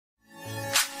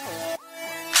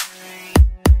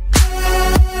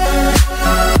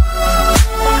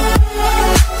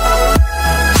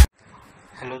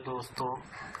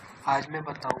आज मैं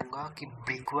बताऊंगा कि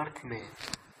ब्रिक वर्क में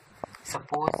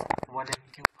सपोज 1 m³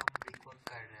 हम ब्रिक वर्क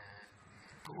कर रहे हैं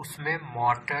तो उसमें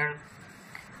मोटर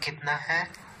कितना है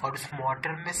और उस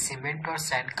मोटर में सीमेंट और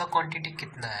सैंड का क्वांटिटी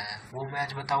कितना है वो मैं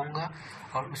आज बताऊंगा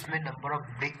और उसमें नंबर ऑफ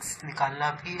ब्रिक्स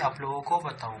निकालना भी आप लोगों को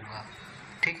बताऊंगा।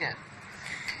 ठीक है,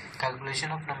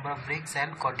 calculation of number of BRICS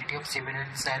and quantity of cement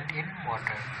and sand in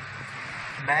motor.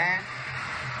 मैं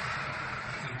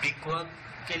ब्रिक वर्क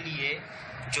के लिए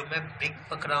जो मैं ब्रिक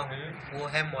पकड़ा हूँ वो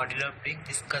है मॉड्यूलर ब्रिक,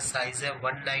 जिसका साइज है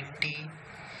 190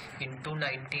 इंटू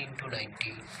 90 इंटू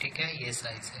 90। ठीक है, ये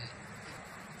साइज है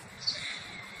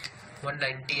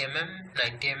 190 mm,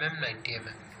 90 mm, 90 mm।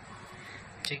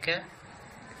 ठीक है,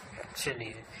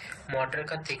 चलिए मोटर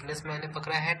का थिकनेस मैंने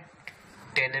पकड़ा है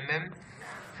 10 mm,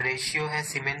 रेशियो है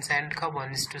सीमेंट सैंड का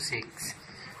 1:6।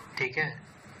 ठीक है,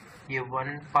 ये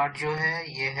 1 पार्ट जो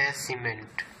है ये है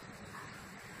सीमेंट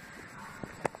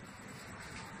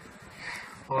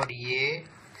और ये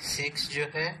 6 जो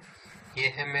है ये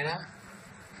है मेरा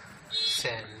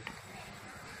सैंड।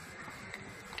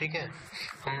 ठीक है,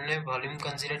 हमने वॉल्यूम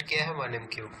कंसीडर किया है 1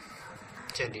 m³।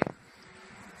 चलिए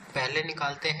पहले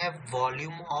निकालते हैं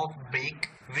volume of brick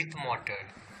with motor.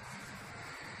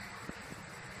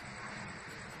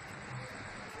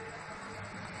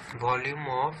 Volume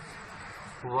of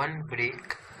 1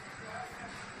 brick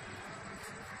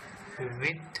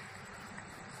with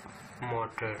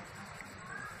motor.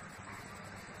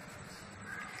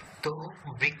 तो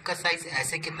ब्रिक का साइज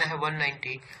ऐसे कितना है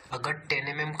 190, अगर 10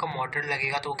 mm का मोटर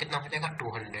लगेगा तो वो कितना हो जाएगा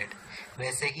 200।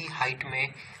 वैसे ही हाइट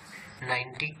में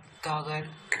 90 का अगर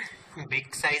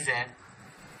ब्रिक साइज है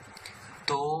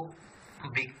तो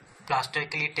ब्रिक प्लास्टर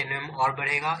के लिए 10 mm और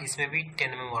बढ़ेगा, इसमें भी 10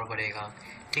 mm और बढ़ेगा।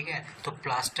 ठीक है, तो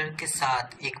प्लास्टर के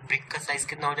साथ एक ब्रिक का साइज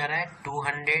कितना हो जा रहा है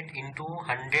 200 इंटू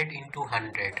 100 इंटू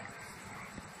 100।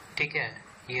 ठीक है,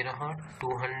 ये रहा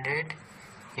 200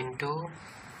 इंटू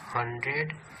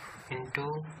 100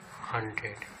 इंटू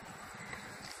 100।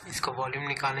 इसका वॉल्यूम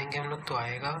निकालेंगे हम लोग तो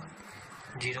आएगा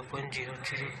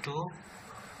 0.002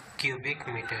 क्यूबिक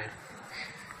मीटर।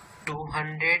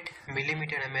 200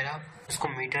 मिलीमीटर है मेरा, उसको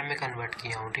मीटर में कन्वर्ट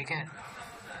किया हूँ। ठीक है,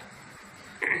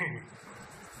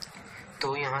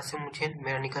 तो यहाँ से मुझे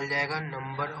मेरा निकल जाएगा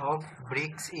number of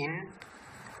BRICS in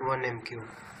 1 m³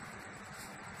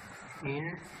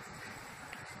 in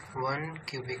 1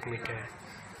 cubic metre.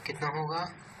 कितना होगा,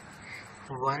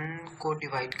 1 को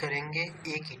डिवाइड करेंगे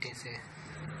एक ईंटे से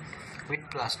विथ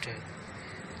प्लास्टर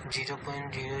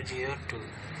 0.002।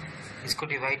 इसको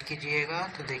डिवाइड कीजिएगा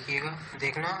तो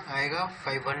देखना आएगा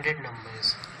 500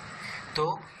 नंबर्स।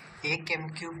 तो 1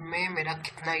 m³ में मेरा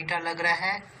कितना ईंटा लग रहा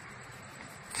है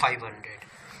 500।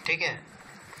 ठीक है,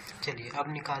 चलिए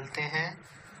अब निकालते हैं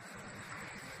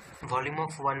वॉल्यूम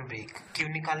ऑफ 1 ब्रिक। क्यों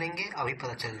निकालेंगे अभी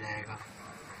पता चल जाएगा।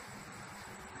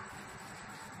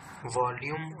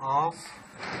 वॉल्यूम ऑफ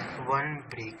 1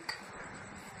 ब्रिक,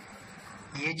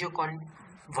 ये जो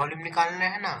वॉल्यूम निकाल रहे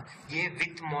हैं ना ये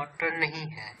विथ मोटर नहीं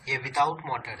है, ये विदाउट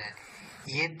मोटर है।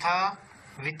 ये था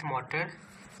विथ मोटर,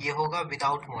 ये होगा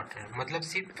विदाउट मोटर, मतलब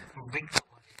सिर्फ ब्रिक का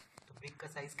वॉल्यूम। तो ब्रिक का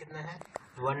साइज कितना है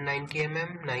 190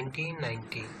 mm, 90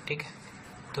 90। ठीक है,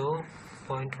 तो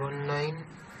 0.19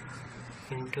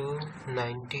 इंटू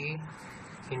 90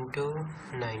 इंटू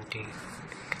 90,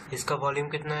 इसका वॉल्यूम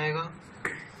कितना आएगा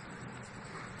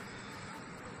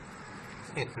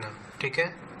इतना। ठीक है,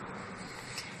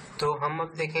 तो हम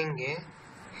अब देखेंगे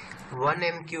 1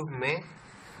 m³ में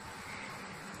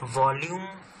वॉल्यूम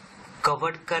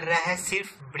कवर कर रहा है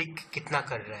सिर्फ ब्रिक कितना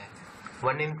कर रहा है।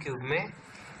 1 m³ में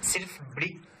सिर्फ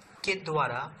ब्रिक के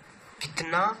द्वारा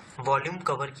कितना वॉल्यूम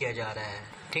कवर किया जा रहा है।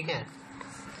 ठीक है,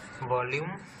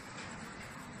 volume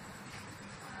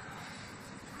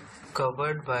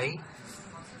covered by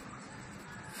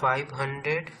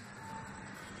 500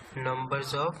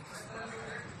 numbers of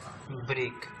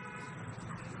brick.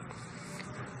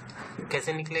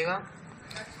 कैसे निकलेगा,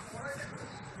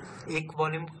 एक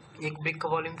ब्रिक का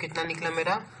वॉल्यूम कितना निकला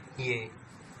मेरा, ये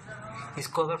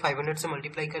इसको अगर 500 से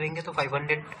मल्टीप्लाई करेंगे तो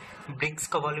 500 ब्रिक्स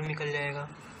का वॉल्यूम निकल जाएगा।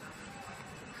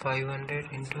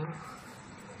 500 इंटू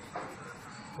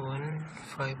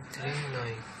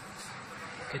 1539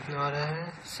 कितना आ रहा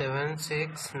है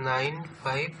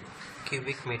 7695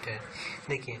 क्यूबिक मीटर।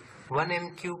 देखिए 1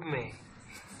 m³ में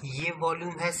ये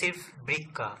वॉल्यूम है सिर्फ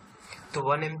ब्रिक का, तो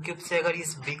 1 m³ से अगर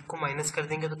इस ब्रिक को माइनस कर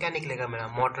देंगे तो क्या निकलेगा मेरा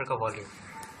मोटर का वॉल्यूम।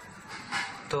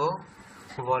 तो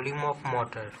वॉल्यूम ऑफ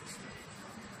मोटर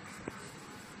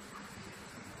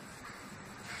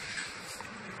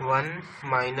 1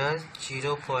 माइनस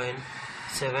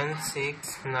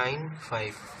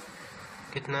 0.7695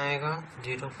 कितना आएगा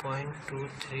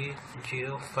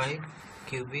 0.2305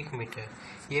 क्यूबिक मीटर।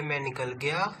 ये मैं निकल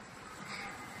गया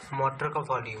मोटर का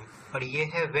वॉल्यूम, और ये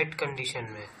है वेट कंडीशन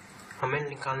में, हमें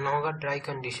निकालना होगा ड्राई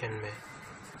कंडीशन में,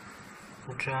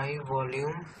 dry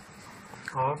volume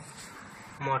of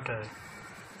motor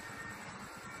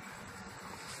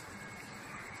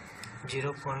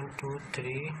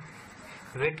 0.23,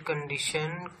 wait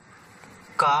condition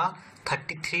का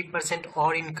 33%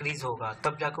 और इंक्रीज होगा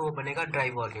तब जाकर वो बनेगा ड्राई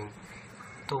वॉल्यूम।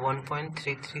 तो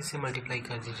 1.33 से मल्टीप्लाई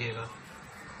कर दीजिएगा,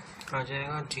 आ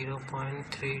जाएगा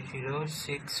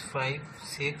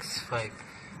 0.306565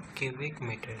 क्यूबिक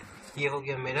मीटर। ये हो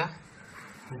गया मेरा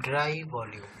ड्राई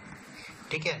वॉल्यूम।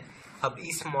 ठीक है, अब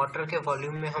इस मोटर के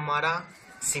वॉल्यूम में हमारा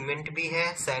सीमेंट भी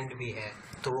है, सैंड भी है,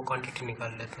 तो वो क्वांटिटी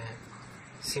निकाल लेते हैं।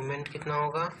 सीमेंट कितना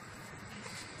होगा,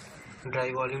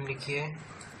 ड्राई वॉल्यूम लिखिए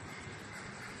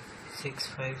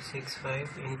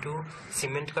 6565 इंटू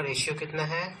सीमेंट का रेशियो कितना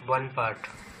है 1 पार्ट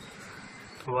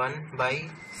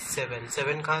 1/7।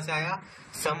 7 कहाँ से आया,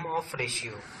 सम of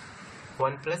ratio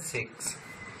 1 + 6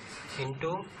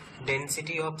 into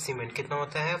density of cement कितना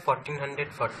होता है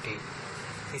 1440।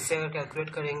 इससे अगर कैलकुलेट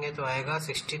करेंगे तो आएगा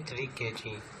 63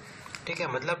 kg। ठीक है,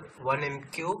 मतलब 1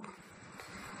 m³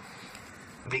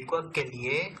 ब्रिक वर्क के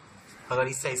लिए अगर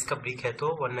इस साइज का ब्रिक है तो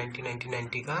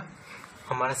 190 का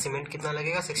हमारा सीमेंट कितना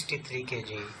लगेगा 63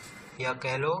 kg, या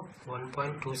कह लो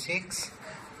 1.26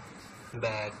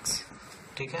 बैग्स।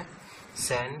 ठीक है,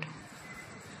 सैंड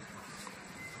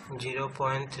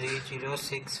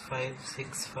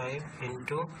 0.306565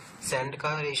 इंटू सैंड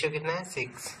का रेशियो कितना है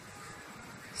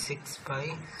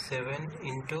 6/7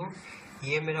 इंटू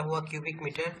ये मेरा हुआ क्यूबिक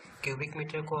मीटर। क्यूबिक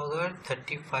मीटर को अगर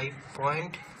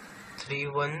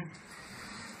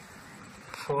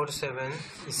 35.3147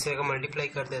 इससे अगर मल्टीप्लाई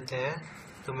कर देते हैं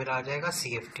तो मेरा आ जाएगा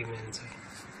CFT में आंसर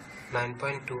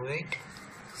 9.28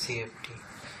 CFT,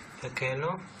 या कह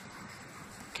लो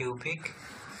क्यूबिक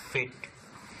फीट।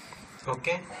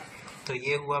 ओके, तो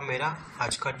ये हुआ मेरा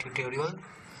आज का ट्यूटोरियल।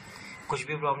 कुछ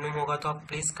भी प्रॉब्लम होगा तो आप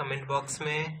प्लीज़ कमेंट बॉक्स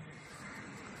में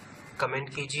कमेंट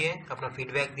कीजिए, अपना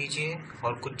फीडबैक दीजिए,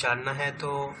 और कुछ जानना है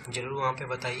तो ज़रूर वहाँ पे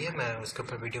बताइए, मैं उसके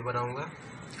ऊपर वीडियो बनाऊँगा।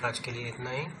 आज के लिए इतना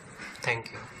ही,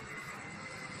 थैंक यू।